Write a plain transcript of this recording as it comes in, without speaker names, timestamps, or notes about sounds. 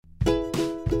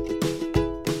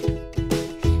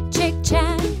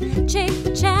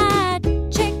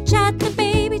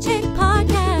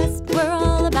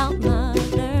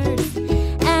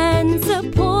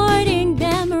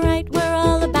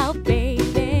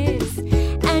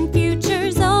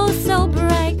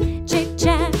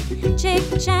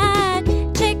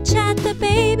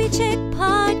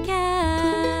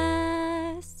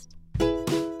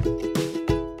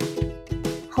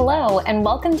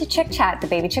Welcome to Chick Chat, the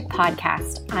Baby Chick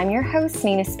podcast. I'm your host,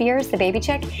 Nina Spears, the Baby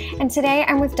Chick, and today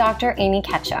I'm with Dr. Amy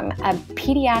Ketchum, a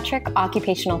pediatric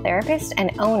occupational therapist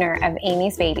and owner of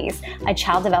Amy's Babies, a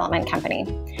child development company.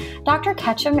 Dr.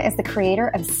 Ketchum is the creator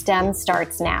of STEM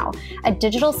Starts Now, a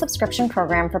digital subscription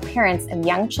program for parents of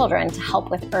young children to help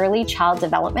with early child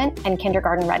development and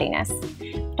kindergarten readiness.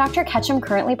 Dr. Ketchum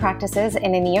currently practices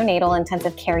in a neonatal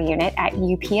intensive care unit at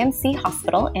UPMC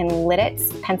Hospital in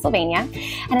Lititz, Pennsylvania,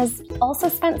 and has also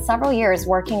spent several years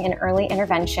working in early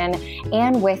intervention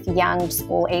and with young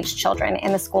school-aged children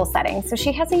in the school setting. So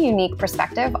she has a unique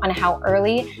perspective on how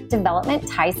early development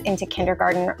ties into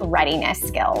kindergarten readiness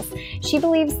skills. She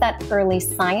believes that early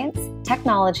science,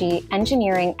 technology,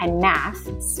 engineering, and math,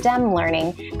 STEM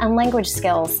learning, and language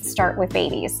skills start with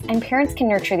babies, and parents can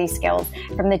nurture these skills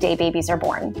from the day babies are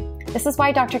born. This is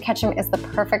why Dr. Ketchum is the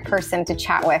perfect person to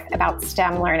chat with about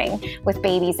STEM learning with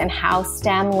babies and how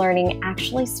STEM learning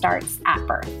actually starts at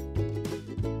birth.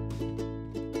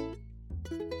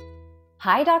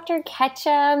 Hi, Dr.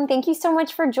 Ketchum. Thank you so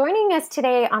much for joining us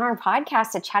today on our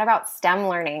podcast to chat about STEM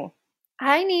learning.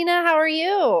 Hi, Nina. How are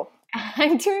you?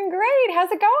 I'm doing great.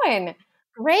 How's it going?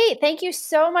 Great. Thank you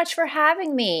so much for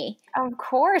having me. Of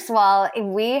course. Well,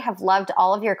 we have loved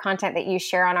all of your content that you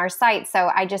share on our site. So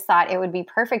I just thought it would be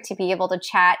perfect to be able to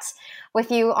chat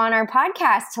with you on our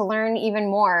podcast to learn even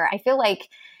more. I feel like,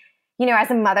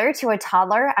 as a mother to a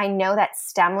toddler, I know that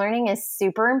STEM learning is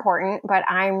super important, but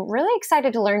I'm really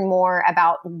excited to learn more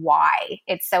about why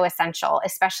it's so essential,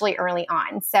 especially early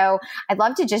on. So I'd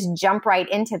love to just jump right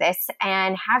into this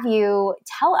and have you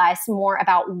tell us more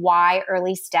about why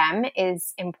early STEM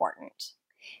is important.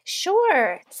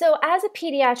 Sure. So as a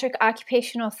pediatric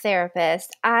occupational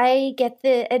therapist, I get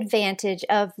the advantage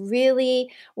of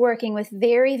really working with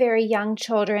very, very young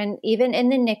children, even in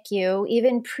the NICU,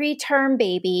 even preterm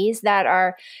babies that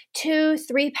are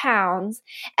 2-3 pounds.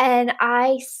 And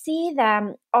I see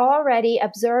them already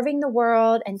observing the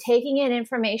world and taking in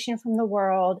information from the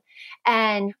world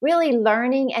and really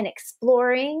learning and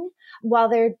exploring while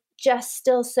they're just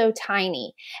still so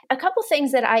tiny. A couple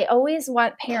things that I always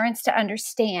want parents to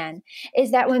understand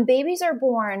is that when babies are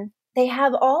born, they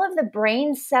have all of the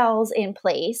brain cells in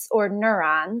place, or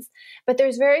neurons, but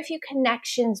there's very few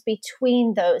connections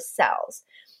between those cells.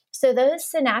 So those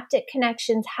synaptic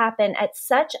connections happen at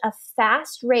such a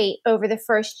fast rate over the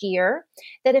first year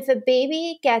that if a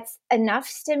baby gets enough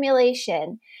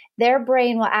stimulation, their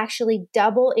brain will actually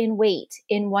double in weight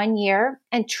in 1 year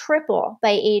and triple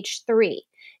by age 3.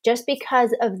 Just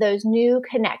because of those new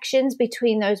connections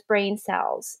between those brain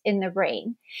cells in the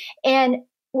brain. And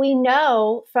we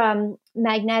know from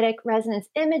magnetic resonance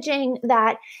imaging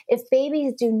that if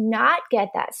babies do not get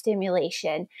that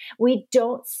stimulation, we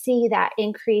don't see that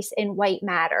increase in white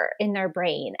matter in their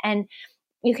brain. And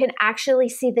you can actually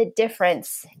see the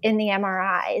difference in the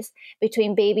MRIs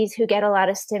between babies who get a lot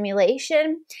of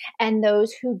stimulation and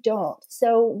those who don't.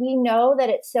 So we know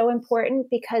that it's so important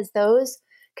because those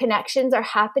connections are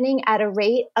happening at a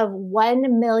rate of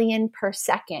 1 million per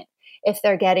second if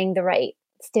they're getting the right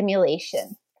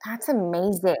stimulation. That's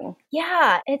amazing.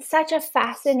 Yeah, it's such a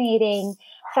fascinating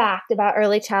fact about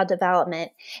early child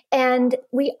development. And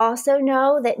we also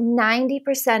know that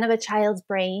 90% of a child's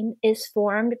brain is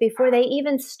formed before they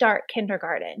even start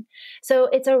kindergarten. So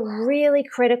it's a really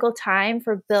critical time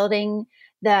for building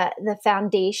the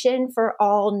foundation for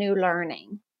all new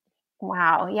learning.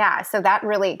 Wow. Yeah. So that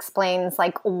really explains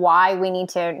why we need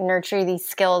to nurture these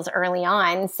skills early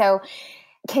on. So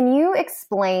can you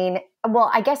explain,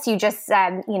 well, I guess you just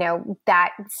said,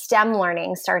 that STEM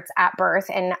learning starts at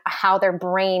birth and how their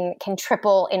brain can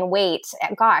triple in weight,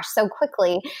 so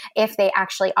quickly if they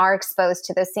actually are exposed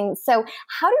to those things. So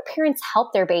how do parents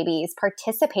help their babies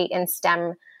participate in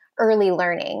STEM early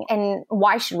learning, and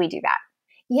why should we do that?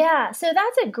 Yeah, so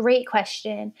that's a great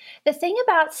question. The thing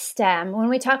about STEM, when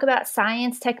we talk about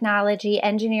science, technology,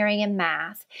 engineering, and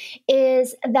math,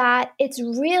 is that it's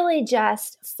really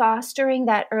just fostering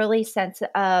that early sense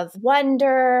of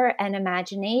wonder and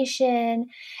imagination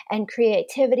and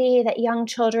creativity that young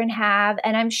children have.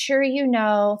 And I'm sure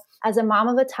as a mom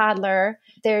of a toddler,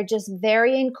 they're just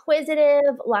very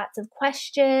inquisitive, lots of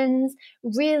questions,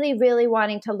 really, really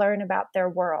wanting to learn about their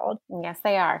world. Yes,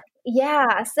 they are.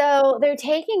 Yeah, so they're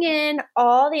taking in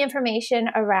all the information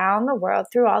around the world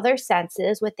through all their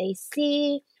senses, what they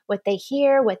see, what they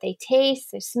hear, what they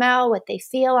taste, they smell, what they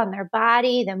feel on their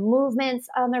body, the movements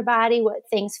on their body, what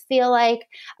things feel like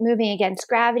moving against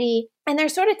gravity. And they're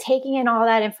sort of taking in all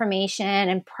that information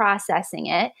and processing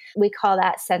it. We call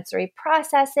that sensory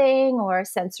processing or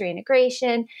sensory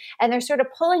integration. And they're sort of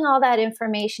pulling all that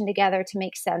information together to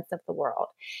make sense of the world.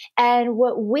 And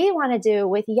what we want to do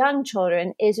with young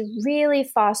children is really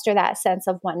foster that sense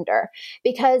of wonder,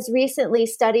 because recently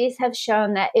studies have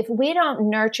shown that if we don't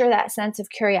nurture that sense of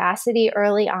curiosity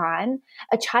early on,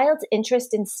 a child's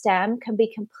interest in STEM can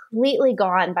be completely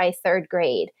gone by third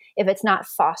grade if it's not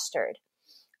fostered.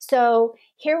 So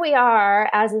here we are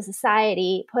as a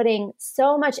society putting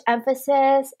so much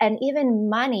emphasis and even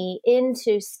money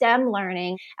into STEM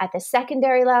learning at the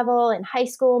secondary level, in high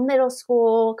school, middle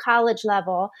school, college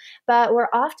level, but we're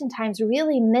oftentimes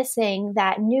really missing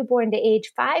that newborn to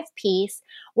age 5 piece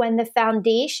when the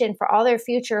foundation for all their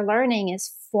future learning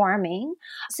is forming.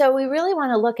 So we really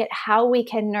want to look at how we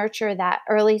can nurture that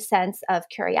early sense of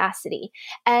curiosity.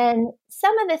 And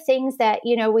some of the things that,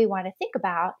 we want to think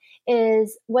about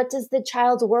is, what does the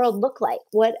child's world look like?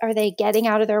 What are they getting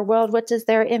out of their world? What does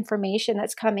their information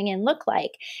that's coming in look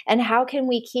like? And how can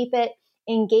we keep it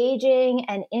engaging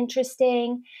and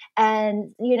interesting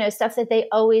and, stuff that they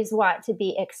always want to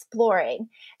be exploring?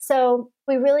 So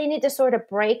we really need to sort of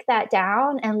break that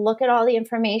down and look at all the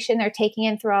information they're taking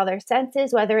in through all their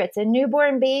senses, whether it's a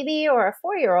newborn baby or a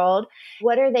 4-year-old.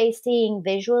 What are they seeing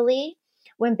visually?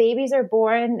 When babies are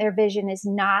born, their vision is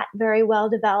not very well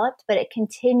developed, but it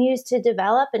continues to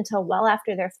develop until well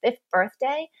after their 5th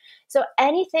birthday. So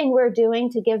anything we're doing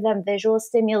to give them visual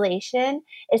stimulation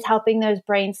is helping those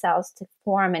brain cells to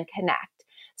form and connect.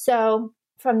 So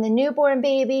from the newborn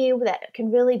baby that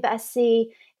can really best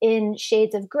see in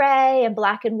shades of gray and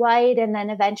black and white, and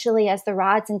then eventually as the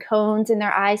rods and cones in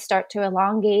their eyes start to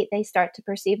elongate, they start to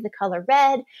perceive the color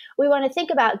red. We want to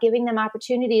think about giving them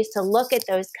opportunities to look at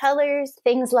those colors.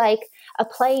 Things like a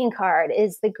playing card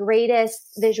is the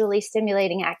greatest visually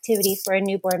stimulating activity for a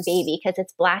newborn baby because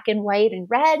it's black and white and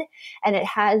red, and it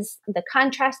has the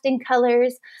contrasting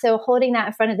colors. So holding that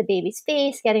in front of the baby's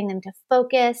face, getting them to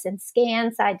focus and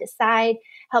scan side to side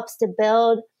helps to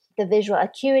build the visual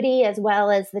acuity as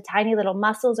well as the tiny little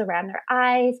muscles around their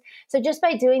eyes. So just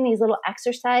by doing these little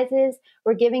exercises,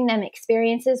 we're giving them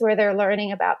experiences where they're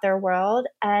learning about their world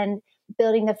and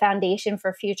building the foundation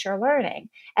for future learning.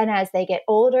 And as they get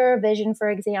older, vision, for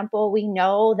example, we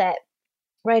know that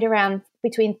right around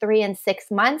between 3 and 6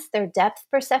 months, their depth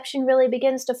perception really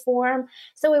begins to form.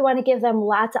 So we want to give them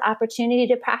lots of opportunity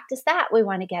to practice that. We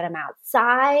want to get them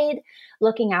outside,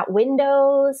 looking out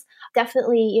windows,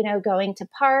 definitely, going to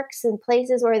parks and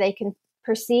places where they can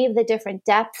perceive the different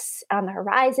depths on the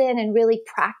horizon and really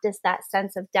practice that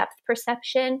sense of depth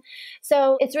perception.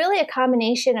 So it's really a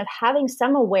combination of having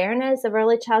some awareness of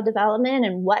early child development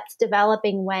and what's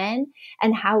developing when,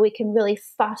 and how we can really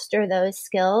foster those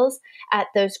skills at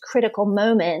those critical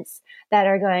moments that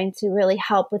are going to really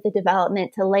help with the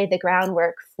development to lay the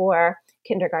groundwork for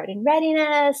kindergarten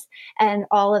readiness and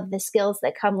all of the skills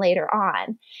that come later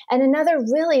on. And another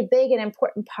really big and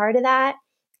important part of that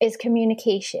is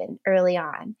communication early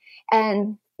on,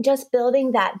 and just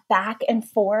building that back and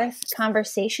forth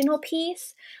conversational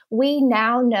piece. We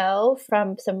now know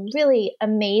from some really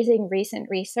amazing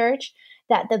recent research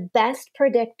that the best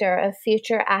predictor of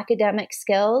future academic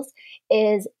skills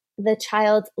is the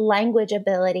child's language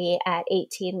ability at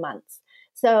 18 months.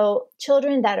 So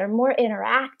children that are more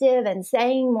interactive and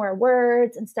saying more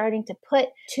words and starting to put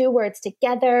 2 words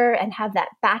together and have that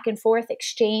back and forth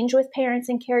exchange with parents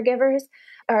and caregivers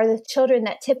are the children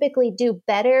that typically do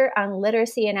better on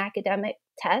literacy and academic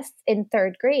tests in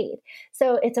 3rd grade.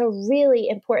 So it's a really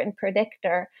important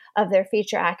predictor of their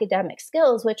future academic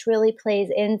skills, which really plays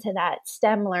into that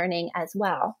STEM learning as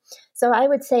well. So I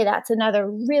would say that's another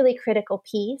really critical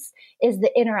piece, is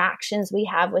the interactions we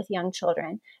have with young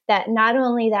children, that not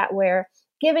only that we're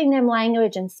giving them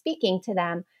language and speaking to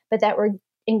them, but that we're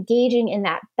engaging in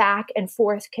that back and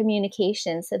forth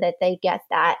communication so that they get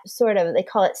that sort of, they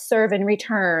call it serve and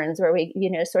returns, where we,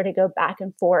 sort of go back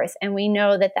and forth. And we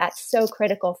know that that's so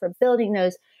critical for building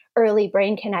those early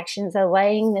brain connections and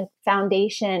laying the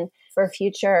foundation for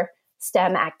future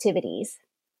STEM activities.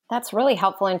 That's really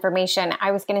helpful information.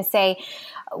 I was going to say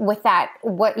with that,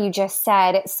 what you just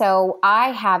said. So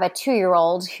I have a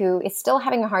 2-year-old who is still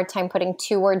having a hard time putting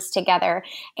 2 words together.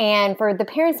 And for the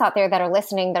parents out there that are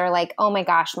listening, that are like, oh my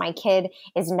gosh, my kid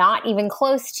is not even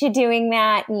close to doing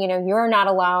that. You're not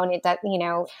alone.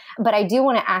 But I do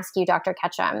want to ask you, Dr.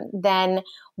 Ketchum, then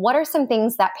what are some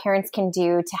things that parents can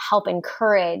do to help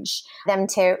encourage them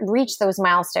to reach those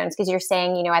milestones? Because you're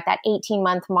saying, at that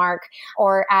 18-month mark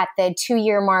or at the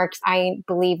 2-year mark, I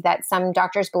believe that some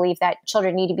doctors believe that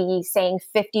children need to be saying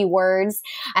 50 words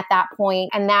at that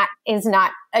point, and that is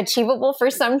not achievable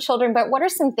for some children. But what are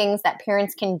some things that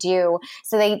parents can do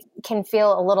so they can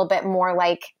feel a little bit more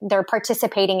like they're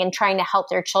participating in trying to help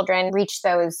their children reach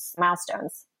those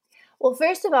milestones? Well,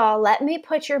 first of all, let me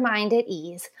put your mind at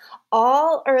ease.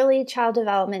 All early child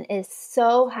development is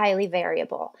so highly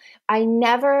variable. I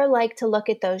never like to look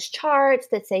at those charts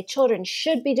that say children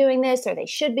should be doing this or they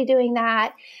should be doing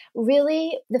that.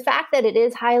 Really, the fact that it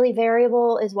is highly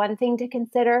variable is one thing to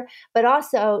consider, but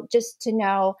also just to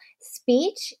know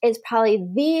speech is probably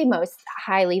the most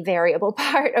highly variable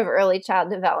part of early child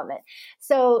development.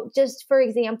 So just for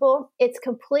example, it's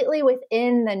completely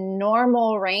within the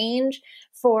normal range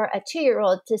for a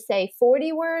 2-year-old to say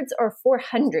 40 words or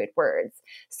 400 words.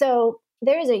 So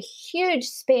there's a huge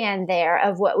span there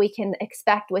of what we can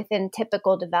expect within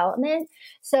typical development.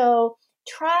 So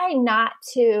try not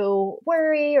to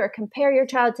worry or compare your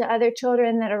child to other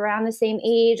children that are around the same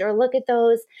age, or look at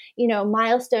those,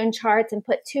 milestone charts and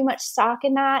put too much stock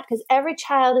in that, because every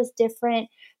child is different.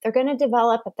 They're going to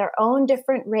develop at their own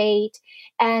different rate.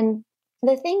 And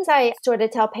the things I sort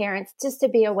of tell parents just to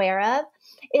be aware of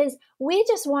is we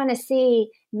just want to see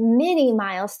mini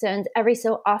milestones every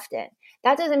so often.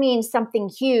 That doesn't mean something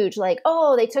huge like,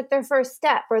 oh, they took their first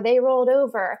step or they rolled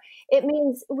over. It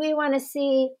means we want to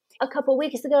see a couple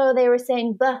weeks ago they were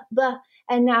saying buh, buh,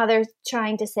 and now they're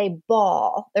trying to say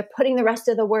ball. They're putting the rest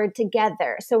of the word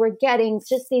together. So we're getting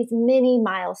just these mini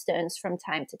milestones from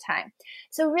time to time.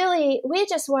 So really, we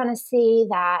just want to see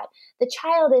that the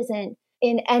child isn't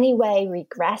in any way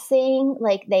regressing,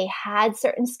 like they had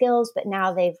certain skills, but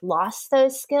now they've lost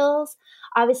those skills.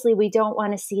 Obviously, we don't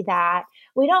want to see that.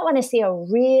 We don't want to see a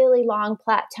really long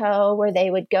plateau where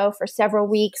they would go for several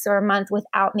weeks or a month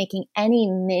without making any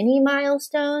mini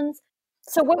milestones.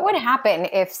 So what would happen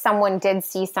if someone did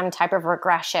see some type of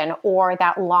regression or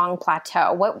that long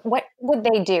plateau? What would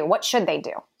they do? What should they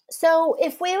do? So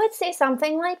if we would say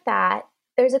something like that,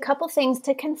 there's a couple things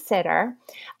to consider.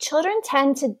 Children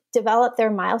tend to develop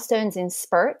their milestones in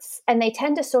spurts, and they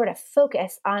tend to sort of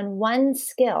focus on one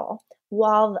skill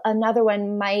while another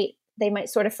one they might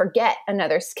sort of forget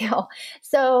another skill.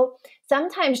 So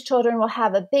sometimes children will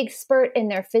have a big spurt in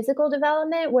their physical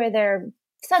development where they're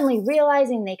suddenly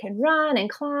realizing they can run and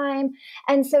climb.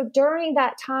 And so during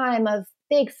that time of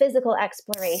big physical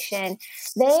exploration,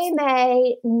 they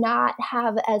may not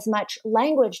have as much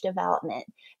language development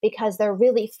because they're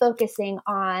really focusing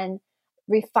on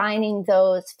refining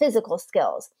those physical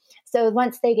skills. So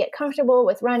once they get comfortable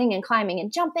with running and climbing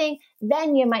and jumping,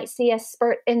 then you might see a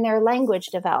spurt in their language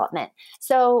development.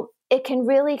 So it can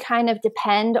really kind of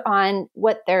depend on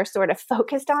what they're sort of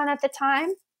focused on at the time.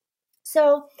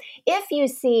 So if you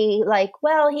see like,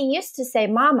 well, he used to say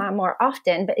mama more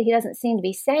often, but he doesn't seem to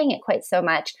be saying it quite so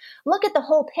much, look at the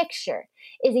whole picture.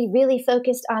 Is he really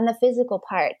focused on the physical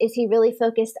part? Is he really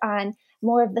focused on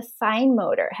more of the fine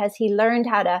motor? Has he learned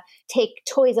how to take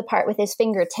toys apart with his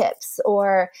fingertips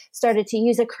or started to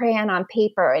use a crayon on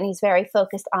paper, and he's very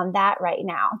focused on that right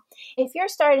now? If you're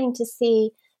starting to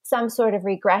see some sort of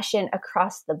regression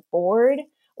across the board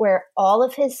where all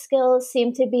of his skills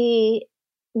seem to be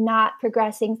not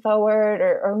progressing forward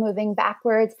or moving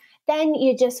backwards, then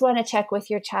you just want to check with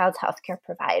your child's healthcare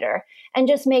provider and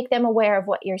just make them aware of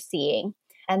what you're seeing.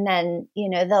 And then,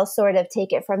 they'll sort of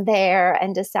take it from there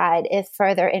and decide if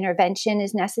further intervention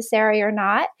is necessary or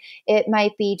not. It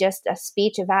might be just a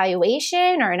speech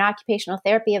evaluation or an occupational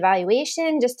therapy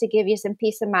evaluation just to give you some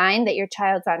peace of mind that your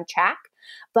child's on track.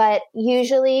 But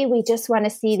usually we just want to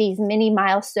see these mini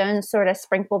milestones sort of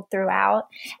sprinkled throughout,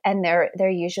 and they're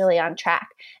usually on track.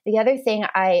 The other thing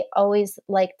I always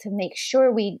like to make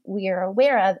sure we are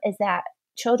aware of is that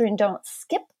children don't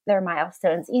skip their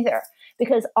milestones either,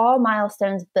 because all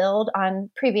milestones build on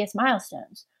previous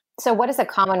milestones. So what is a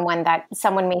common one that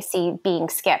someone may see being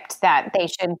skipped that they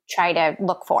should try to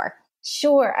look for?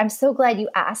 Sure. I'm so glad you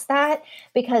asked that,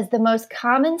 because the most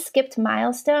common skipped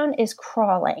milestone is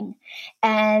crawling.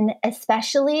 And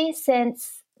especially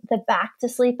since the Back to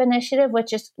Sleep initiative,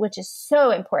 which is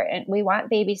so important. We want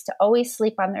babies to always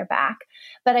sleep on their back.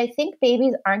 But I think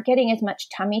babies aren't getting as much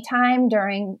tummy time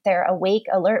during their awake,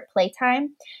 alert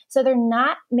playtime. So they're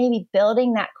not maybe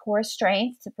building that core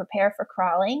strength to prepare for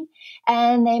crawling.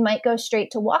 And they might go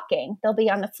straight to walking. They'll be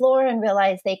on the floor and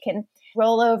realize they can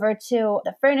roll over to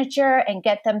the furniture and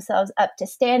get themselves up to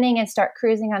standing and start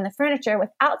cruising on the furniture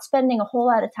without spending a whole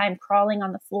lot of time crawling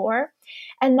on the floor.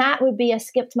 And that would be a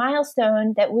skipped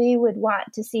milestone that we would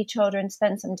want to see children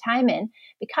spend some time in,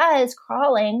 because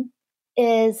crawling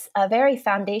is a very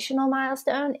foundational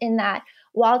milestone in that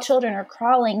while children are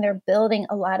crawling, they're building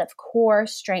a lot of core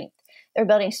strength. They're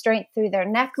building strength through their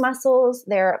neck muscles,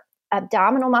 their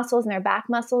abdominal muscles and their back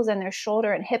muscles, and their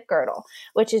shoulder and hip girdle,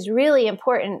 which is really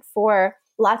important for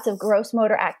lots of gross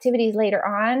motor activities later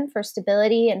on for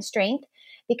stability and strength,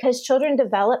 because children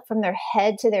develop from their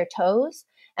head to their toes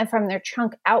and from their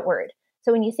trunk outward.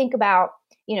 So when you think about,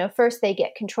 first they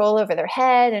get control over their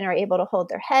head and are able to hold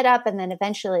their head up, and then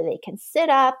eventually they can sit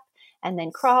up and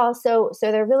then crawl. So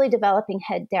they're really developing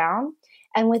head down.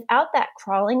 And without that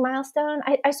crawling milestone,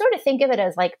 I sort of think of it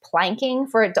as like planking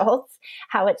for adults,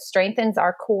 how it strengthens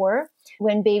our core.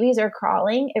 When babies are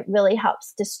crawling, it really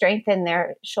helps to strengthen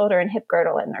their shoulder and hip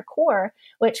girdle and their core,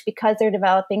 which, because they're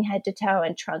developing head to toe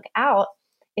and trunk out,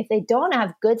 if they don't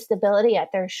have good stability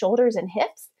at their shoulders and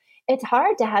hips, it's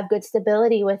hard to have good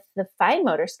stability with the fine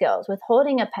motor skills, with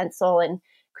holding a pencil and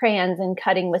crayons and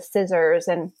cutting with scissors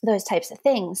and those types of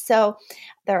things. So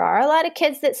there are a lot of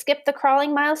kids that skip the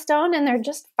crawling milestone and they're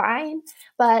just fine.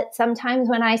 But sometimes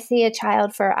when I see a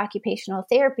child for occupational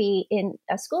therapy, in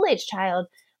a school-age child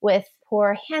with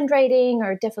poor handwriting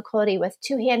or difficulty with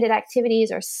two-handed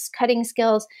activities or cutting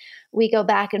skills, we go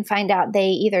back and find out they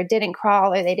either didn't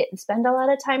crawl or they didn't spend a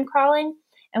lot of time crawling.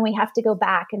 And we have to go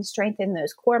back and strengthen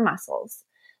those core muscles.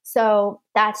 So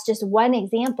that's just one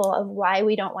example of why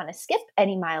we don't want to skip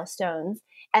any milestones.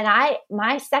 And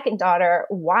my second daughter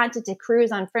wanted to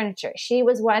cruise on furniture. She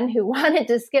was one who wanted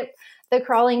to skip the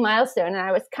crawling milestone. And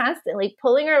I was constantly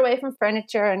pulling her away from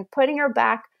furniture and putting her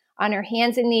back on her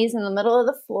hands and knees in the middle of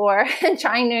the floor and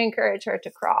trying to encourage her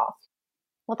to crawl.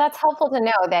 Well, that's helpful to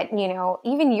know that,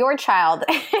 even your child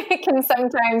can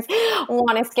sometimes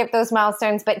want to skip those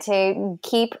milestones, but to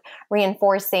keep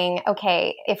reinforcing,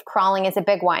 okay, if crawling is a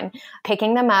big one,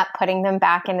 picking them up, putting them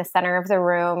back in the center of the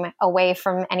room, away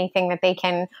from anything that they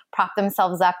can prop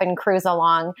themselves up and cruise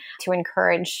along, to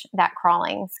encourage that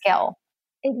crawling skill.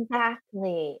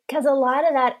 Exactly. Because a lot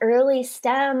of that early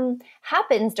STEM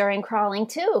happens during crawling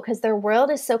too, because their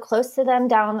world is so close to them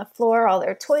down on the floor. All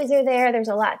their toys are there. There's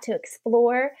a lot to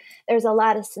explore. There's a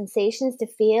lot of sensations to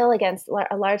feel against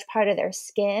a large part of their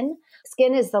skin.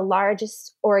 Skin is the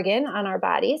largest organ on our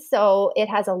bodies, so it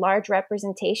has a large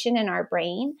representation in our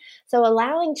brain. So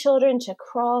allowing children to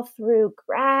crawl through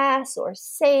grass or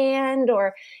sand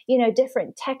or,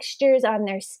 different textures on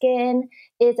their skin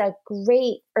is a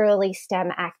great early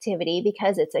STEM activity,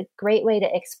 because it's a great way to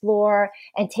explore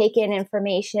and take in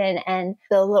information and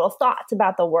build little thoughts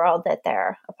about the world that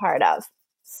they're a part of.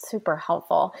 Super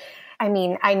helpful. I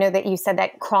mean, I know that you said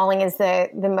that crawling is the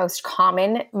most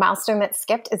common milestone that's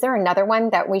skipped. Is there another one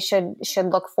that we should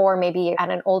look for maybe at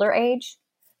an older age?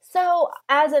 So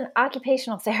as an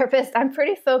occupational therapist, I'm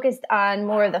pretty focused on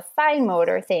more of the fine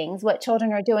motor things, what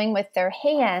children are doing with their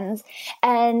hands.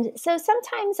 And so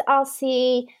sometimes I'll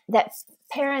see that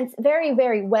parents, very,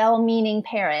 very well-meaning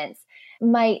parents,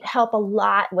 might help a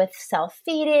lot with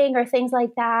self-feeding or things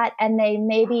like that. And they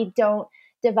maybe don't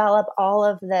develop all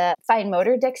of the fine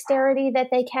motor dexterity that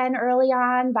they can early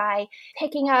on by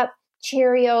picking up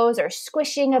Cheerios or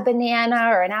squishing a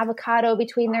banana or an avocado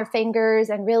between their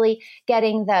fingers and really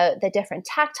getting the different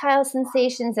tactile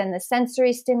sensations and the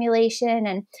sensory stimulation.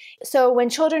 And so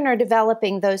when children are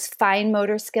developing those fine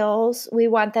motor skills, we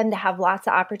want them to have lots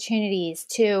of opportunities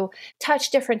to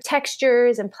touch different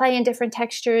textures and play in different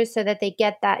textures so that they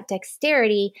get that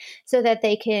dexterity so that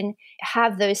they can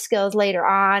have those skills later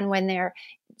on when they're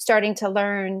starting to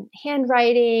learn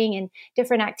handwriting and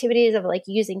different activities of like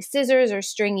using scissors or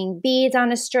stringing beads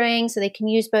on a string, so they can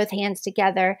use both hands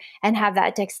together and have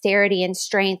that dexterity and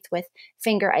strength with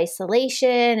finger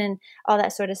isolation and all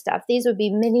that sort of stuff. These would be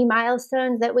mini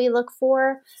milestones that we look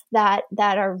for that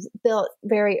are built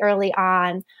very early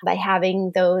on by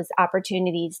having those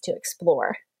opportunities to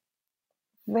explore.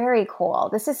 Very cool.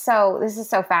 This is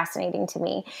so fascinating to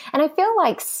me. And I feel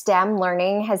like STEM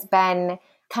learning has been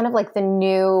kind of like the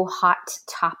new hot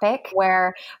topic,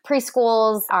 where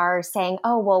preschools are saying,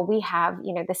 oh, well, we have,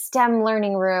 the STEM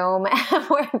learning room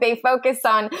where they focus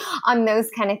on those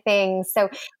kind of things. So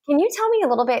can you tell me a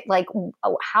little bit like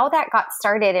how that got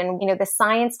started and, the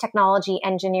science, technology,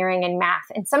 engineering, and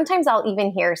math? And sometimes I'll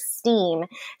even hear STEAM,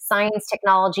 science,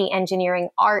 technology, engineering,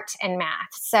 art, and math.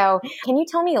 So can you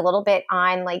tell me a little bit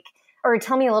on like or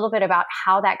tell me a little bit about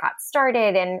how that got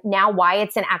started and now why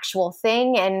it's an actual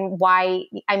thing and why,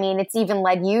 I mean, it's even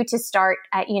led you to start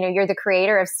at, you're the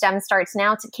creator of STEM Starts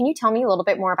Now. Can you tell me a little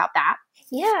bit more about that?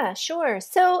 Yeah, sure.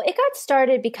 So it got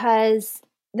started because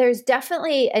there's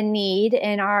definitely a need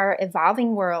in our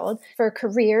evolving world for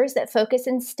careers that focus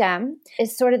in STEM.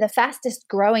 It's sort of the fastest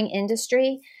growing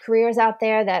industry, careers out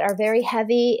there that are very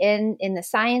heavy in the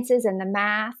sciences and the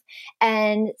math.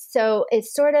 And so it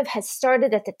sort of has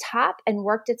started at the top and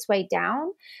worked its way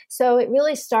down. So it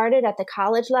really started at the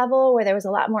college level where there was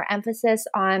a lot more emphasis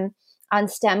on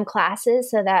STEM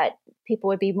classes so that people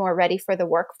would be more ready for the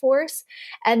workforce.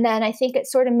 And then I think it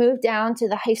sort of moved down to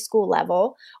the high school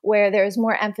level where there's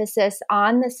more emphasis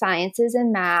on the sciences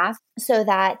and math so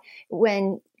that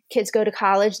when kids go to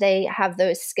college, they have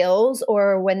those skills,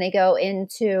 or when they go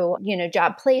into,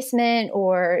 job placement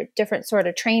or different sort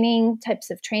of types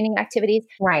of training activities.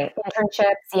 Right.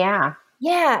 Internships. Yeah.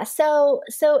 Yeah, so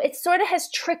it sort of has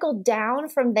trickled down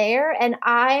from there, and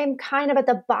I'm kind of at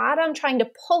the bottom trying to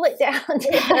pull it down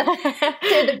to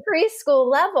the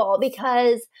preschool level,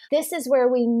 because this is where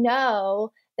we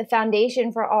know the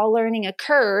foundation for all learning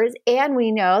occurs, and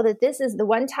we know that this is the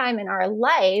one time in our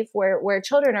life where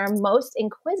children are most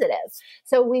inquisitive.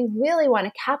 So we really want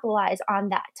to capitalize on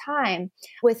that time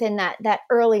within that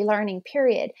early learning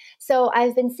period. So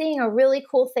I've been seeing a really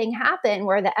cool thing happen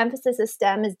where the emphasis of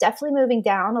STEM is definitely moving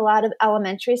down. A lot of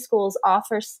elementary schools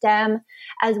offer STEM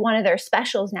as one of their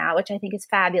specials now, which I think is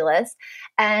fabulous.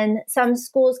 And some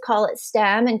schools call it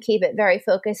STEM and keep it very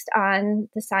focused on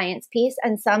the science piece,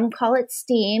 and some call it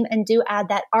STEAM and do add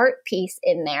that art piece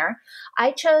in there.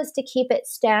 I chose to keep it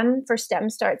STEM for STEM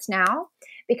Starts Now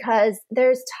because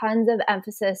there's tons of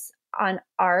emphasis on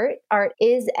art. Art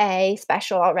is a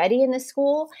special already in the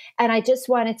school. And I just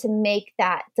wanted to make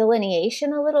that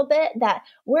delineation a little bit that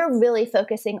we're really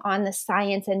focusing on the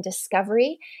science and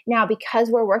discovery. Now, because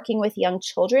we're working with young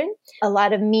children, a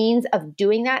lot of means of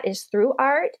doing that is through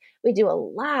art. We do a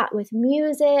lot with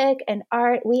music and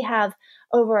art. We have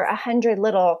over 100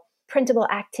 little printable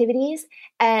activities,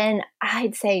 and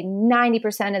I'd say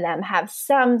 90% of them have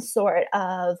some sort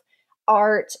of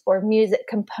art or music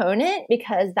component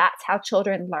because that's how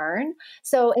children learn.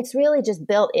 So it's really just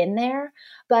built in there.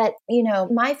 But,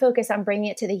 my focus on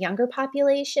bringing it to the younger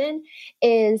population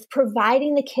is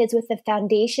providing the kids with the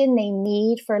foundation they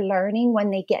need for learning when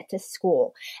they get to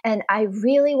school. And I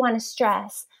really want to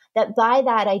stress that by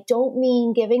that, I don't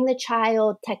mean giving the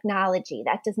child technology.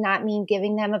 That does not mean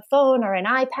giving them a phone or an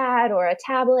iPad or a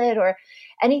tablet or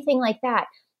anything like that.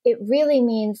 It really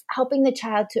means helping the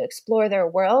child to explore their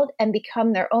world and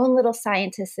become their own little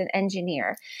scientist and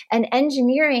engineer. And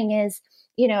engineering is,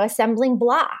 assembling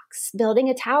blocks, building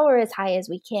a tower as high as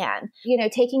we can,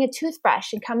 taking a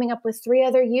toothbrush and coming up with 3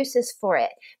 other uses for it,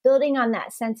 building on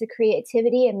that sense of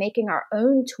creativity and making our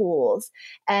own tools,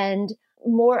 and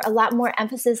a lot more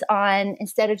emphasis on,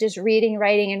 instead of just reading,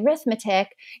 writing, and arithmetic,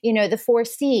 the 4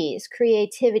 C's,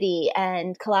 creativity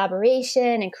and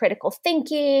collaboration and critical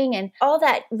thinking and all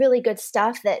that really good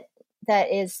stuff that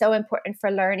is so important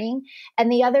for learning.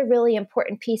 And the other really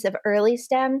important piece of early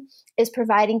STEM is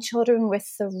providing children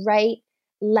with the right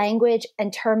language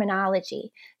and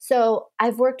terminology. So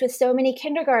I've worked with so many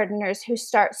kindergarteners who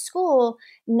start school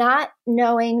not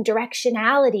knowing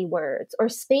directionality words or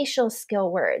spatial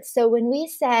skill words. So when we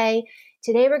say,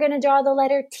 today we're going to draw the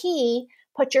letter T,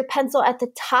 put your pencil at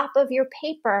the top of your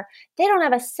paper, they don't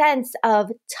have a sense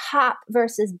of top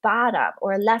versus bottom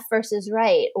or left versus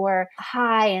right or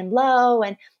high and low.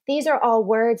 And these are all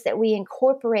words that we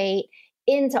incorporate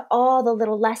into all the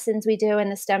little lessons we do in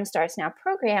the STEM Starts Now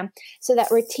program so that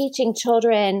we're teaching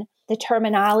children the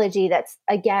terminology that's,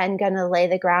 again, going to lay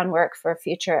the groundwork for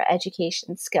future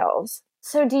education skills.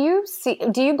 So do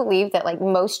you believe that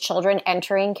most children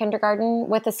entering kindergarten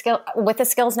with the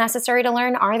skills necessary to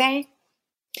learn, are they?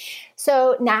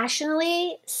 So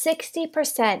nationally,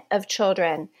 60% of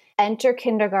children enter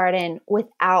kindergarten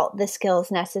without the skills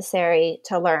necessary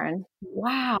to learn.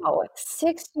 Wow,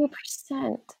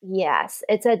 60%. Yes,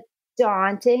 it's a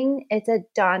daunting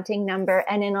number.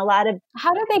 And in a lot of...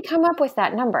 How do they come up with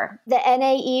that number? The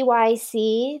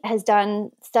NAEYC has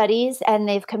done studies and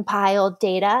they've compiled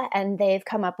data and they've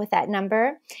come up with that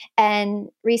number. And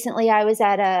recently I was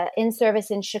at a in-service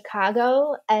in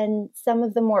Chicago, and some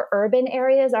of the more urban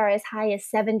areas are as high as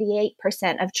 78%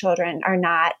 of children are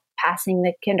not passing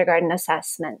the kindergarten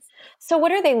assessments. So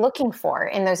what are they looking for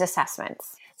in those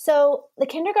assessments? So the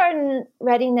kindergarten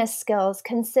readiness skills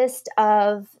consist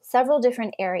of several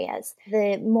different areas.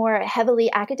 The more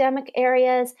heavily academic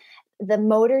areas, the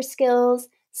motor skills,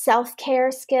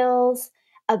 self-care skills,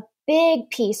 big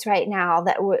piece right now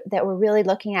that we're really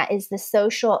looking at is the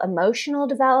social emotional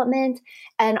development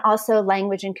and also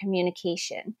language and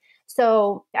communication.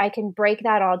 So I can break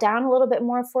that all down a little bit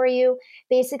more for you.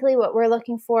 Basically, what we're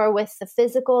looking for with the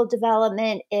physical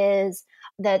development is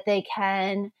that they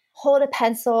can hold a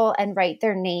pencil and write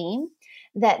their name,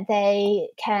 that they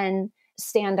can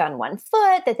stand on one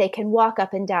foot, that they can walk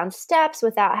up and down steps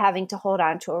without having to hold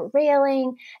on to a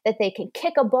railing, that they can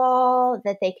kick a ball,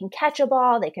 that they can catch a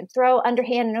ball, they can throw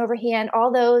underhand and overhand,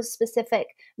 all those specific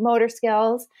motor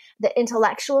skills. The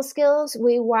intellectual skills,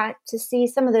 we want to see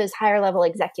some of those higher level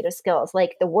executive skills,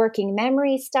 like the working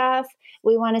memory stuff.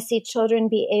 We want to see children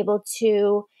be able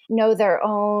to know their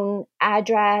own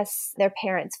address, their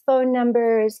parents' phone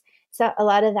numbers. So a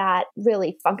lot of that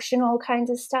really functional kinds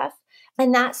of stuff.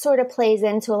 And that sort of plays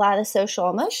into a lot of social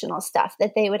emotional stuff,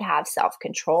 that they would have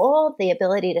self-control, the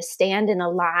ability to stand in a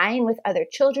line with other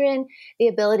children, the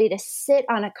ability to sit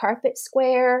on a carpet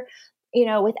square,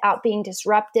 without being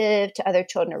disruptive to other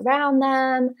children around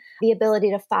them, the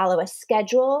ability to follow a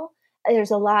schedule.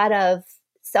 There's a lot of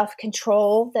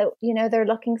self-control that, they're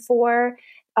looking for.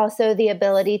 Also the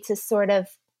ability to sort of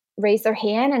raise their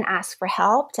hand and ask for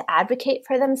help, to advocate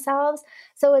for themselves.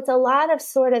 So it's a lot of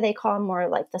sort of, they call them more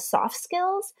like the soft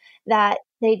skills that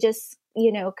they just,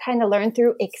 kind of learn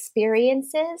through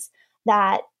experiences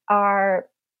that are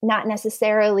not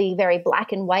necessarily very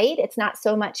black and white. It's not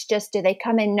so much just do they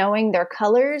come in knowing their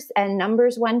colors and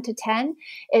numbers 1 to 10.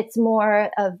 It's more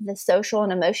of the social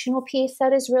and emotional piece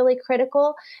that is really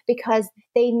critical, because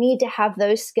they need to have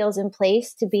those skills in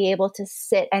place to be able to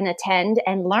sit and attend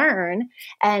and learn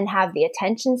and have the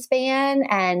attention span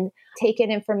and take in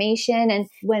information. And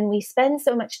when we spend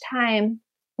so much time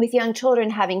with young children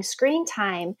having screen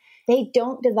time, they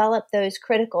don't develop those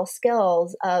critical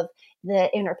skills of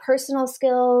the interpersonal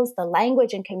skills, the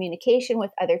language and communication with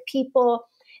other people,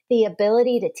 the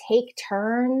ability to take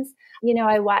turns.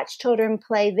 I watch children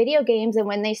play video games, and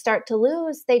when they start to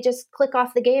lose, they just click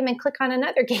off the game and click on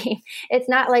another game. It's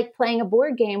not like playing a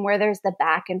board game where there's the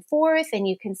back and forth and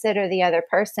you consider the other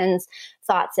person's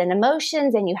thoughts and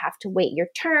emotions, and you have to wait your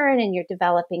turn, and you're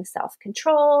developing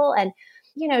self-control. And,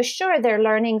 sure, they're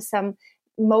learning some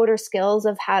motor skills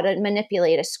of how to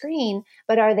manipulate a screen,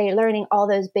 but are they learning all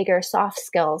those bigger soft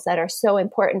skills that are so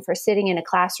important for sitting in a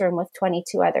classroom with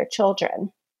 22 other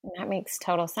children? That makes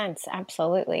total sense.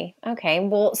 Absolutely. Okay.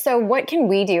 Well, so what can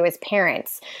we do as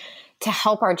parents to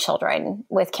help our children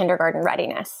with kindergarten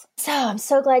readiness? So I'm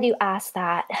so glad you asked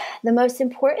that. The most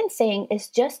important thing is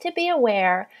just to be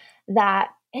aware that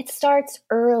it starts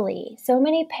early. So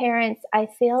many parents, I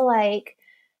feel like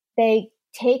they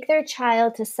take their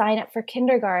child to sign up for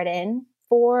kindergarten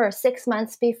 4 or 6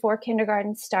 months before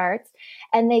kindergarten starts,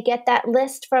 and they get that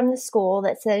list from the school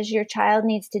that says your child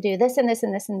needs to do this and this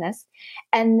and this and this.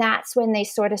 And that's when they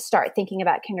sort of start thinking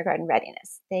about kindergarten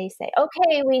readiness. They say,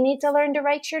 okay, we need to learn to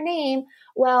write your name.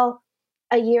 Well,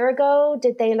 a year ago,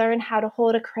 did they learn how to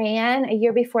hold a crayon? A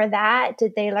year before that,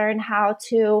 did they learn how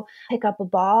to pick up a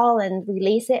ball and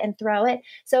release it and throw it?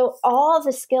 So all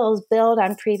the skills build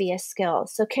on previous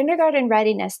skills. So kindergarten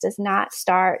readiness does not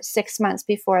start 6 months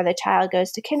before the child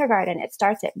goes to kindergarten. It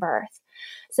starts at birth.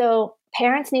 So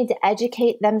parents need to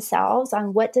educate themselves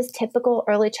on what does typical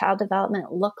early child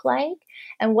development look like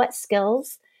and what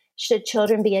skills should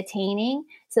children be attaining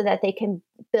so that they can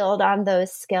build on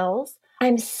those skills.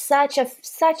 I'm such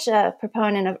a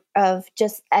proponent of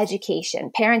just education,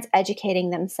 parents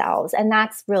educating themselves. And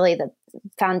that's really the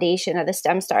foundation of the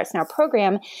STEM Starts Now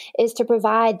program, is to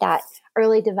provide that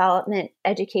early development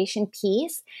education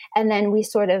piece. And then we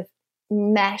sort of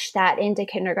mesh that into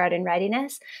kindergarten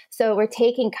readiness. So we're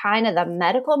taking kind of the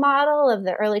medical model of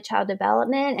the early child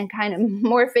development and kind of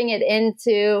morphing it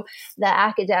into the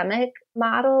academic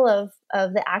model of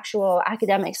the actual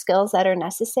academic skills that are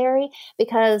necessary.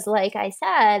 Because like I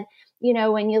said,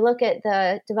 when you look at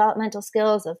the developmental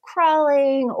skills of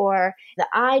crawling or the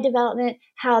eye development,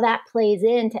 how that plays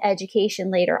into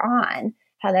education later on,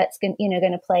 how that's going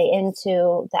to play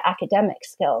into the academic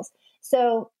skills.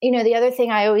 So, the other thing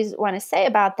I always want to say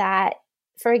about that,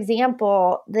 for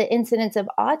example, the incidence of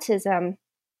autism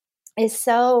is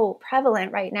so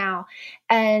prevalent right now.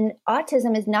 And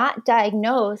autism is not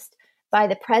diagnosed by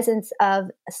the presence of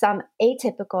some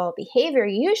atypical behavior.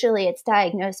 Usually it's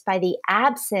diagnosed by the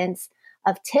absence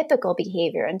of typical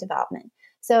behavior and development.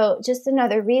 So just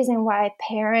another reason why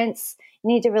parents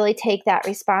need to really take that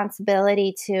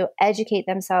responsibility to educate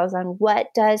themselves on what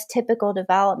does typical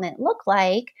development look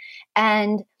like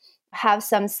and have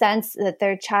some sense that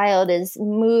their child is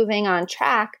moving on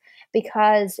track.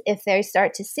 Because if they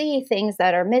start to see things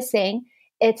that are missing,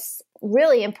 it's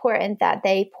really important that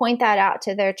they point that out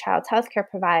to their child's healthcare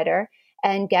provider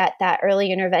and get that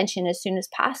early intervention as soon as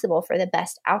possible for the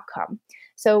best outcome.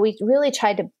 So we really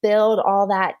tried to build all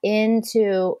that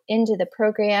into the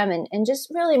program and just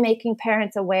really making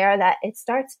parents aware that it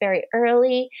starts very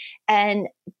early, and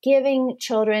giving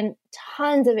children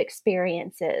tons of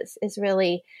experiences is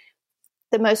really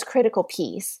the most critical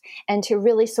piece, and to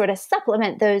really sort of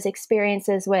supplement those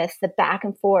experiences with the back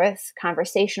and forth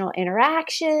conversational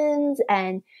interactions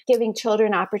and giving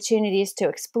children opportunities to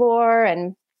explore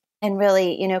and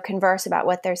really, converse about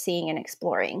what they're seeing and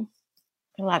exploring.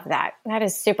 I love that. That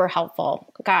is super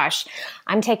helpful. Gosh,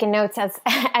 I'm taking notes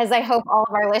as I hope all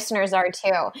of our listeners are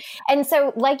too. And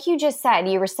so, like you just said,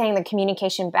 you were saying the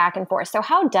communication back and forth. So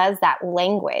how does that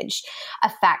language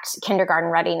affect kindergarten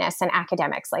readiness and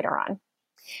academics later on?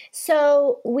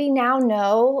 So we now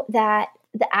know that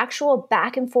the actual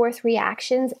back and forth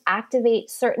reactions activate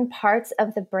certain parts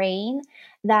of the brain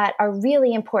that are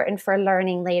really important for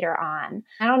learning later on.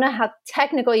 I don't know how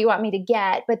technical you want me to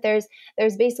get, but there's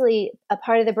basically a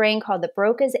part of the brain called the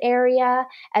Broca's area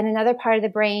and another part of the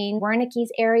brain,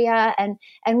 Wernicke's area, and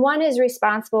one is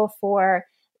responsible for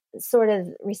sort of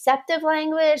receptive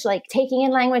language, like taking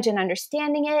in language and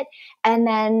understanding it, and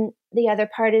then the other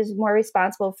part is more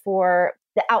responsible for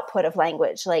the output of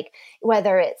language, like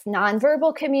whether it's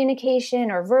nonverbal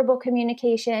communication or verbal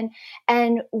communication.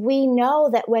 And we know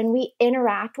that when we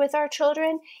interact with our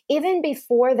children, even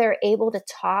before they're able to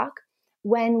talk,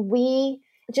 when we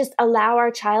just allow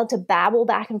our child to babble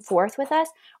back and forth with us,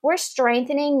 we're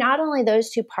strengthening not only those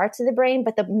two parts of the brain,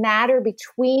 but the matter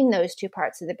between those two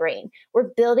parts of the brain. We're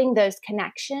building those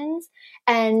connections,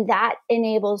 and that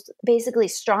enables basically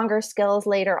stronger skills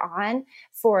later on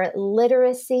for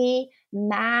literacy,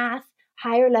 math,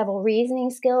 higher level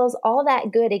reasoning skills, all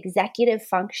that good executive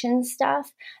function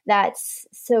stuff that's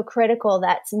so critical.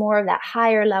 That's more of that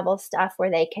higher level stuff where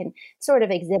they can sort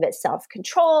of exhibit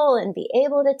self-control and be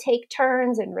able to take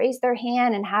turns and raise their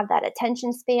hand and have that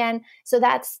attention span. So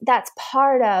that's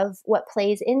part of what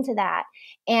plays into that.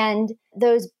 And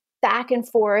those back and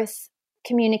forth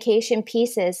communication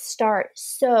pieces start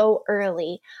so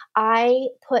early. I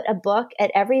put a book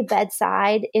at every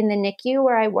bedside in the NICU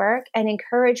where I work and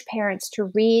encourage parents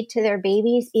to read to their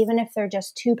babies, even if they're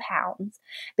just 2 pounds,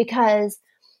 because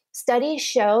studies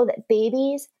show that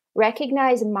babies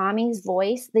recognize mommy's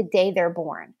voice the day they're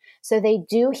born. So they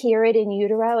do hear it in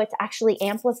utero. It's actually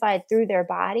amplified through their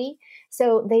body.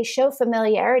 So they show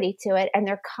familiarity to it and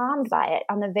they're calmed by it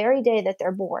on the very day that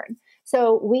they're born.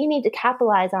 So we need to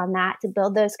capitalize on that to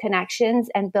build those connections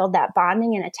and build that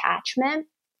bonding and attachment.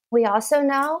 We also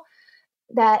know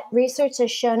that research has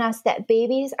shown us that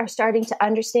babies are starting to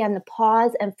understand the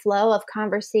pause and flow of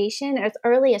conversation as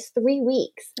early as 3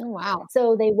 weeks. Oh, wow.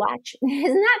 So they watch.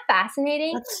 Isn't that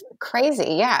fascinating? That's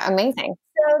crazy. Yeah, amazing.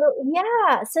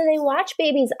 So they watch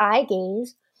babies' eye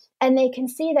gaze, and they can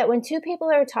see that when 2 people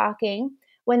are talking,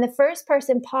 when the first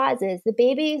person pauses, the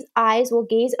baby's eyes will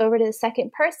gaze over to the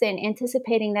second person,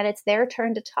 anticipating that it's their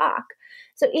turn to talk.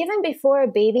 So even before a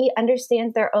baby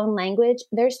understands their own language,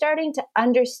 they're starting to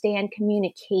understand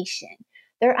communication.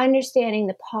 They're understanding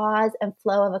the pause and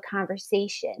flow of a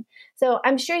conversation. So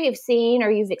I'm sure you've seen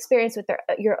or you've experienced with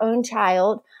your own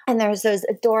child, and there's those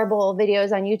adorable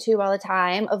videos on YouTube all the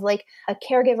time of like a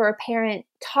caregiver or parent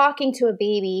talking to a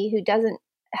baby who doesn't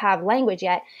have language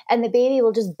yet, and the baby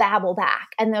will just babble back,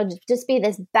 and there'll just be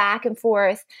this back and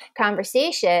forth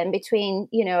conversation between,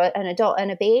 an adult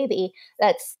and a baby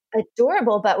that's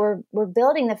adorable, but we're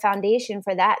building the foundation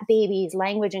for that baby's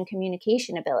language and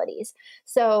communication abilities.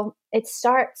 So it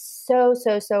starts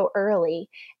so early.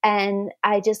 And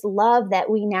I just love that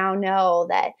we now know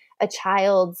that a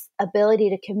child's ability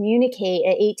to communicate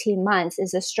at 18 months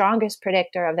is the strongest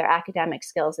predictor of their academic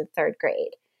skills in 3rd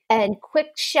grade. And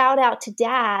quick shout out to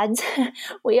dads.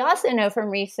 We also know from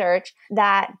research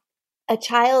that a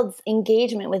child's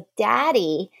engagement with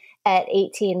daddy at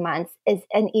 18 months is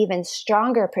an even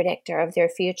stronger predictor of their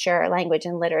future language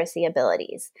and literacy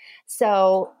abilities.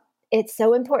 So it's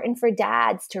so important for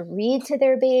dads to read to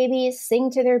their babies, sing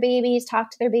to their babies,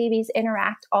 talk to their babies,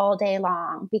 interact all day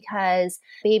long, because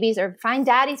babies find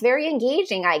daddies very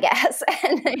engaging, I guess.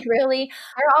 And they're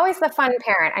always the fun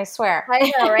parent, I swear.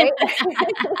 I know,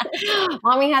 right?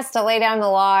 Mommy has to lay down the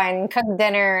law and cook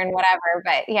dinner and whatever.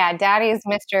 But yeah, daddy's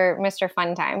Mr.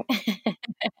 Fun Time.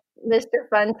 Mr.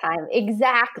 Fun Time.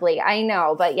 Exactly. I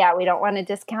know. But yeah, we don't want to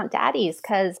discount daddies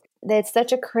because it's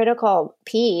such a critical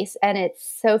piece. And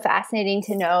it's so fascinating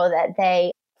to know that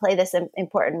they play this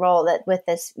important role that with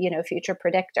this, future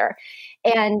predictor.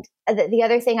 And the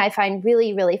other thing I find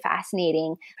really, really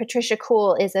fascinating, Patricia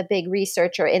Kuhl is a big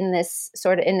researcher in this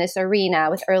arena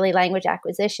with early language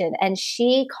acquisition. And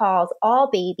she calls all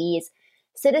babies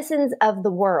citizens of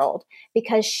the world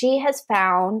because she has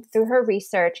found through her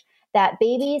research that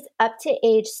babies up to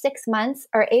age 6 months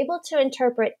are able to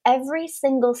interpret every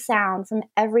single sound from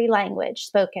every language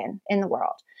spoken in the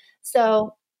world.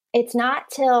 So it's not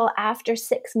till after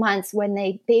 6 months when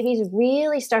babies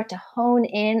really start to hone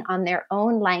in on their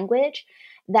own language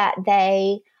that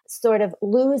they sort of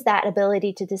lose that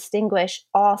ability to distinguish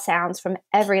all sounds from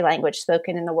every language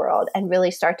spoken in the world and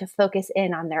really start to focus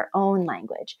in on their own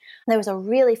language. There was a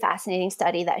really fascinating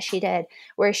study that she did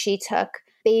where she took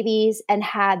babies and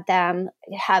had them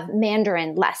have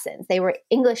Mandarin lessons. They were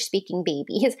English-speaking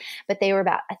babies, but they were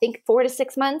about, I think, 4 to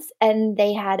 6 months, and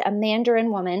they had a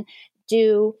Mandarin woman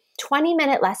do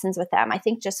 20-minute lessons with them. I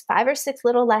think just 5 or 6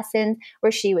 little lessons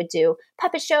where she would do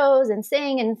puppet shows and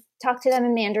sing and talk to them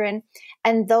in Mandarin.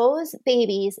 And those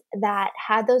babies that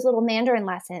had those little Mandarin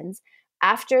lessons,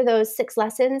 after those 6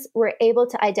 lessons, were able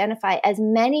to identify as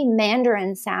many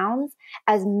Mandarin sounds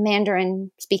as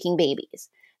Mandarin-speaking babies.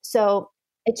 So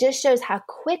it just shows how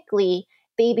quickly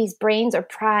babies' brains are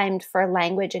primed for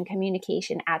language and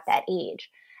communication at that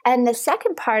age. And the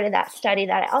second part of that study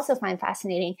that I also find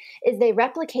fascinating is they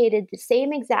replicated the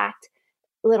same exact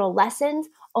little lessons,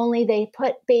 only they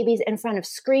put babies in front of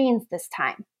screens this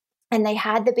time. And they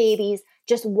had the babies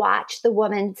just watch the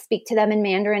woman speak to them in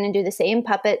Mandarin and do the same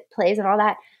puppet plays and all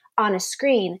that on a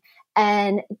screen.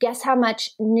 And guess how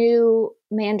much new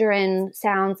Mandarin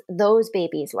sounds those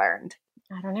babies learned?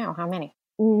 I don't know. How many?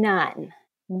 None.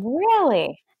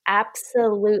 Really?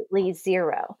 Absolutely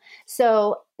zero.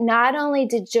 So not only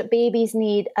did babies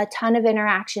need a ton of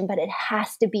interaction, but it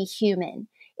has to be human.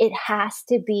 It has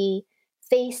to be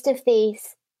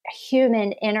face-to-face,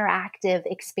 human interactive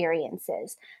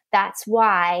experiences. That's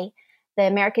why the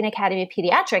American Academy of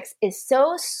Pediatrics is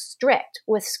so strict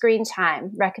with screen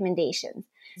time recommendations.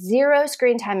 0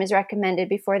 screen time is recommended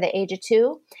before the age of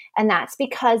 2, and that's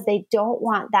because they don't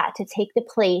want that to take the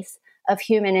place of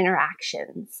human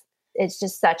interactions. It's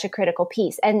just such a critical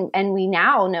piece. And we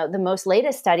now know the most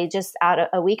latest study just out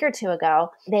a week or 2 ago,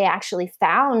 they actually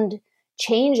found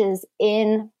changes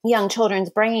in young children's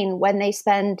brain when they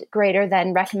spend greater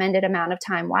than recommended amount of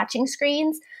time watching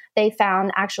screens. They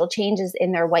found actual changes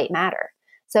in their white matter.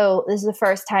 So this is the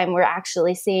first time we're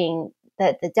actually seeing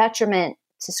that the detriment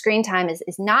to screen time is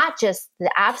not just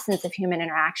the absence of human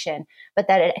interaction, but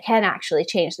that it can actually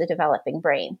change the developing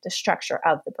brain, the structure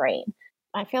of the brain.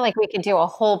 I feel like we could do a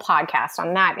whole podcast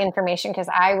on that information because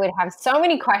I would have so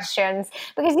many questions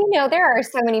because, there are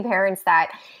so many parents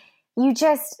that you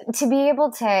just, to be able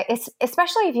to,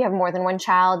 especially if you have more than one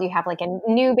child, you have like a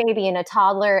new baby and a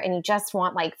toddler and you just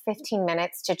want like 15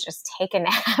 minutes to just take a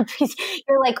nap.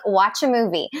 You're like, watch a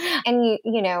movie and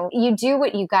you do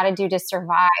what you got to do to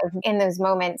survive in those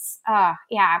moments.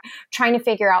 Trying to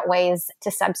figure out ways to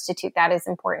substitute that is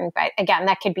important. But again,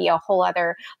 that could be a whole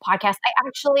other podcast. I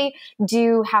actually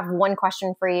do have one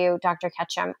question for you, Dr.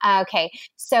 Ketchum. Okay.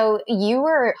 So you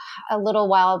were a little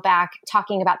while back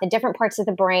talking about the different parts of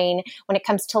the brain when it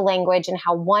comes to language and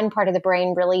how one part of the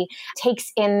brain really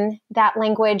takes in that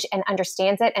language and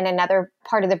understands it. And another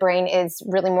part of the brain is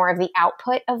really more of the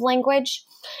output of language.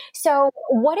 So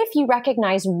what if you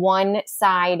recognize one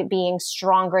side being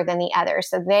stronger than the other?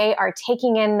 So they are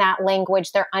taking in that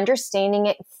language, they're understanding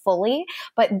it fully,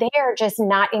 but they are just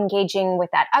not engaging with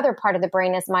that other part of the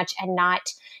brain as much and not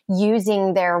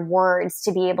using their words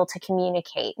to be able to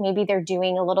communicate. Maybe they're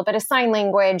doing a little bit of sign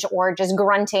language or just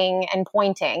grunting and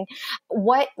pointing.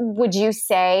 What would you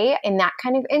say in that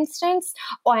kind of instance?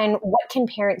 And what can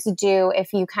parents do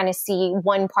if you kind of see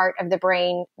one part of the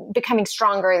brain becoming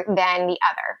stronger than the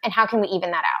other? And how can we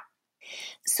even that out?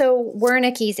 So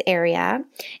Wernicke's area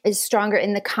is stronger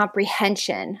in the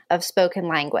comprehension of spoken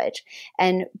language,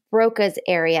 and Broca's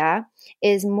area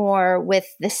is more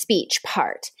with the speech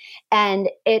part. And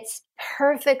it's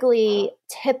perfectly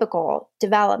typical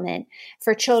development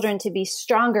for children to be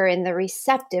stronger in the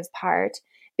receptive part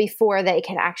before they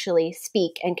can actually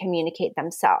speak and communicate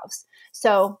themselves.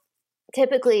 So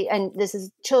typically, and this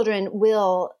is children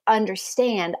will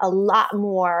understand a lot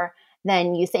more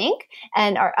than you think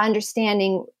and are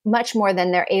understanding much more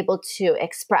than they're able to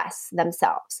express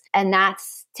themselves. And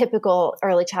that's typical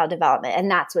early child development, and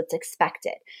that's what's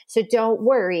expected. So don't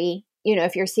worry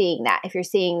if you're seeing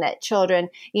that children,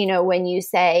 when you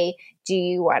say, do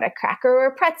you want a cracker or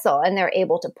a pretzel? And they're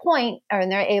able to point, or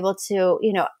and they're able to,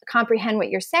 comprehend what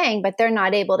you're saying, but they're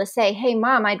not able to say, hey,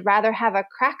 mom, I'd rather have a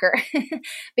cracker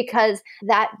because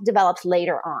that develops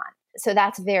later on. So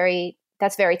that's very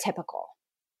typical.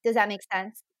 Does that make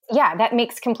sense? Yeah, that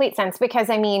makes complete sense because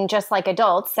just like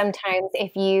adults, sometimes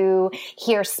if you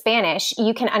hear Spanish,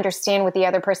 you can understand what the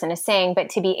other person is saying, but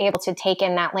to be able to take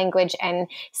in that language and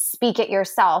speak it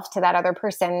yourself to that other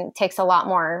person takes a lot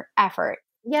more effort.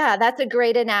 Yeah, that's a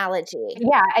great analogy.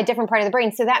 Yeah, a different part of the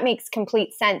brain. So that makes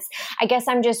complete sense. I guess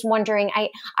I'm just wondering,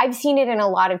 I've seen it in a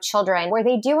lot of children where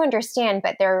they do understand,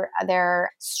 but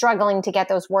they're struggling to get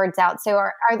those words out. So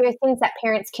are there things that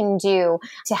parents can do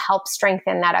to help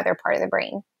strengthen that other part of the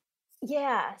brain?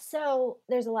 Yeah, so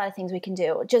there's a lot of things we can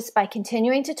do just by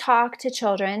continuing to talk to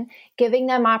children, giving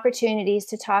them opportunities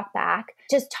to talk back,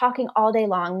 just talking all day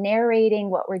long, narrating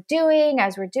what we're doing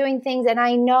as we're doing things. And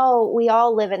I know we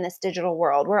all live in this digital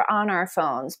world. We're on our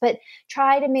phones, but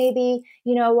try to maybe,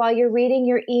 while you're reading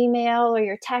your email or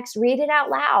your text, read it out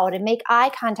loud and make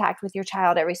eye contact with your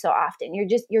child every so often.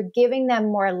 You're giving them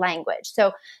more language.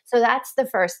 So that's the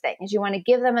first thing, is you want to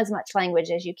give them as much language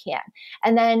as you can.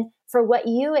 And then for what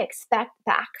you expect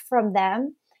back from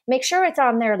them, make sure it's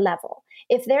on their level.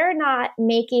 If they're not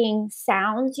making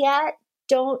sounds yet,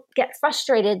 don't get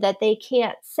frustrated that they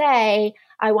can't say,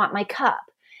 I want my cup.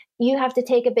 You have to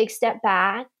take a big step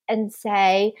back and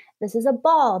say, this is a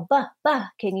ball, buh, buh.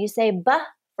 Can you say buh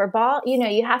for ball?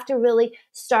 You have to really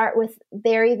start with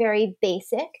very, very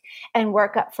basic and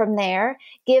work up from there.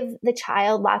 Give the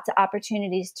child lots of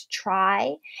opportunities to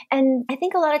try. And I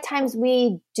think a lot of times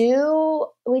we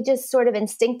just sort of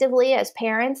instinctively as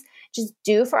parents just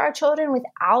do for our children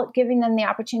without giving them the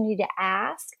opportunity to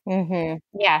ask. Mm-hmm.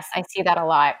 Yes, I see that a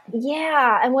lot.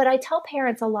 Yeah. And what I tell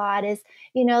parents a lot is,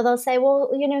 they'll say, well,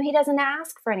 he doesn't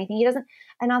ask for anything. He doesn't.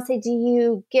 And I'll say, do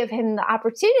you give him the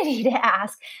opportunity to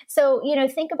ask? So,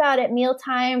 think about it, meal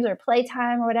times or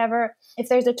playtime or whatever. If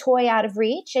there's a toy out of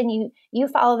reach and you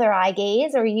follow their eye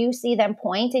gaze, or you see them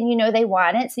point and they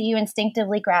want it, so you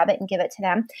instinctively grab it and give it to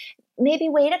them, maybe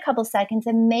wait a couple seconds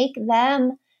and make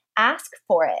them ask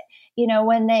for it.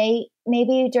 When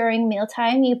maybe during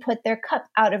mealtime, you put their cup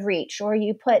out of reach, or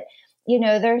you put,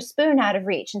 their spoon out of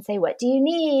reach and say, what do you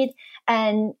need?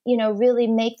 And, really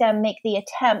make them make the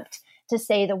attempt to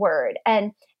say the word.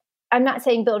 And I'm not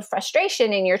saying build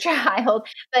frustration in your child,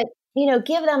 but,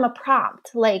 give them a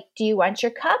prompt. Like, do you want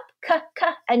your cup? Cup,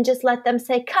 cup. And just let them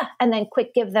say cup, and then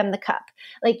quick give them the cup.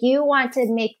 Like, you want to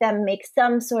make them make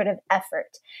some sort of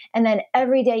effort. And then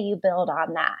every day you build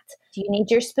on that. Do you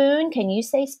need your spoon? Can you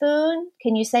say spoon?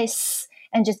 Can you say s?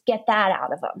 And just get that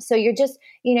out of them. So you're just,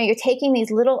 you're taking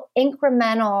these little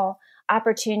incremental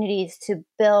opportunities to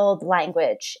build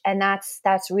language. And that's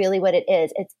really what it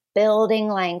is. It's building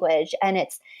language, and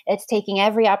it's taking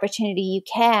every opportunity you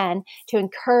can to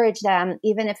encourage them,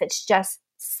 even if it's just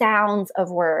sounds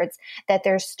of words, that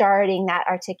they're starting that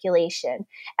articulation.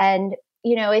 And,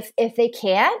 if they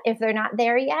can't, if they're not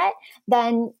there yet,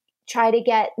 then try to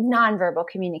get nonverbal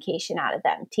communication out of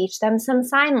them. Teach them some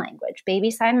sign language.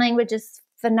 Baby sign language is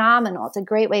phenomenal. It's a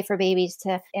great way for babies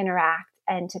to interact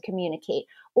and to communicate.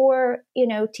 Or,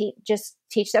 just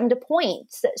teach them to point.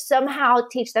 Somehow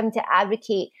teach them to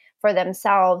advocate for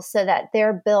themselves so that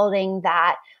they're building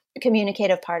that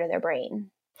communicative part of their brain.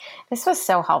 This was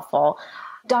so helpful.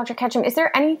 Dr. Ketchum, is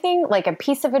there anything like a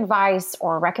piece of advice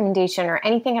or recommendation or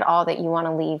anything at all that you want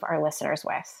to leave our listeners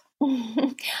with?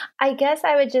 I guess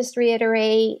I would just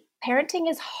reiterate, parenting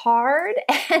is hard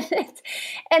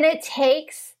and it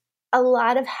takes a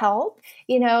lot of help.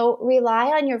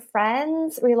 Rely on your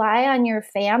friends, rely on your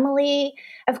family.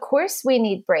 Of course, we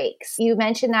need breaks. You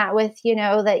mentioned that with,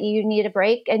 that you need a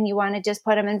break and you want to just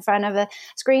put them in front of a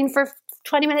screen for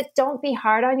 20 minutes. Don't be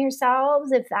hard on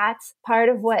yourselves if that's part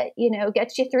of what,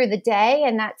 gets you through the day.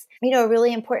 And that's, a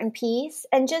really important piece.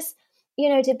 And just,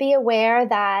 to be aware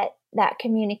that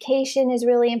communication is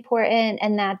really important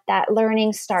and that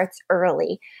learning starts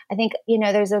early. I think,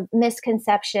 there's a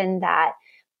misconception that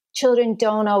children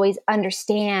don't always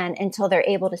understand until they're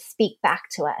able to speak back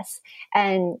to us.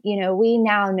 And, we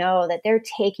now know that they're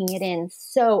taking it in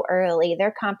so early.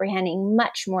 They're comprehending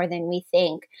much more than we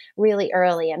think really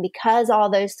early. And because all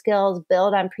those skills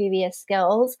build on previous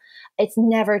skills, it's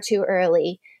never too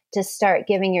early to start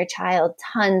giving your child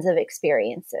tons of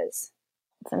experiences.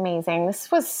 It's amazing. This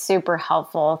was super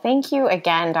helpful. Thank you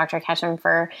again, Dr. Ketchum,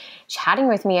 for chatting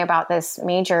with me about this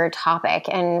major topic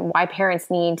and why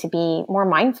parents need to be more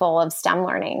mindful of STEM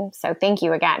learning. So thank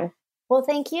you again. Well,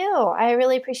 thank you. I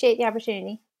really appreciate the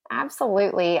opportunity.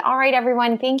 Absolutely. All right,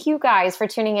 everyone. Thank you guys for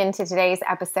tuning in to today's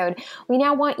episode. We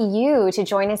now want you to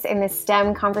join us in this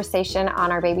STEM conversation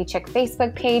on our Baby Chick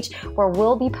Facebook page, where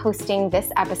we'll be posting this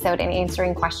episode and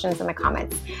answering questions in the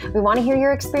comments. We want to hear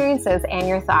your experiences and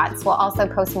your thoughts. We'll also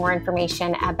post more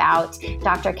information about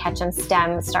Dr. Ketchum's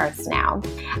STEM Starts Now.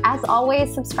 As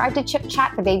always, subscribe to Chip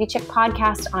Chat, the Baby Chick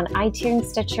podcast on iTunes,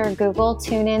 Stitcher, Google,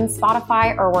 TuneIn,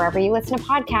 Spotify, or wherever you listen to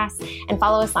podcasts, and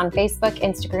follow us on Facebook,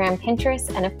 Instagram,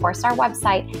 Pinterest, and of course our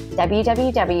website,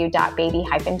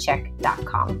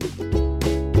 www.baby-chick.com.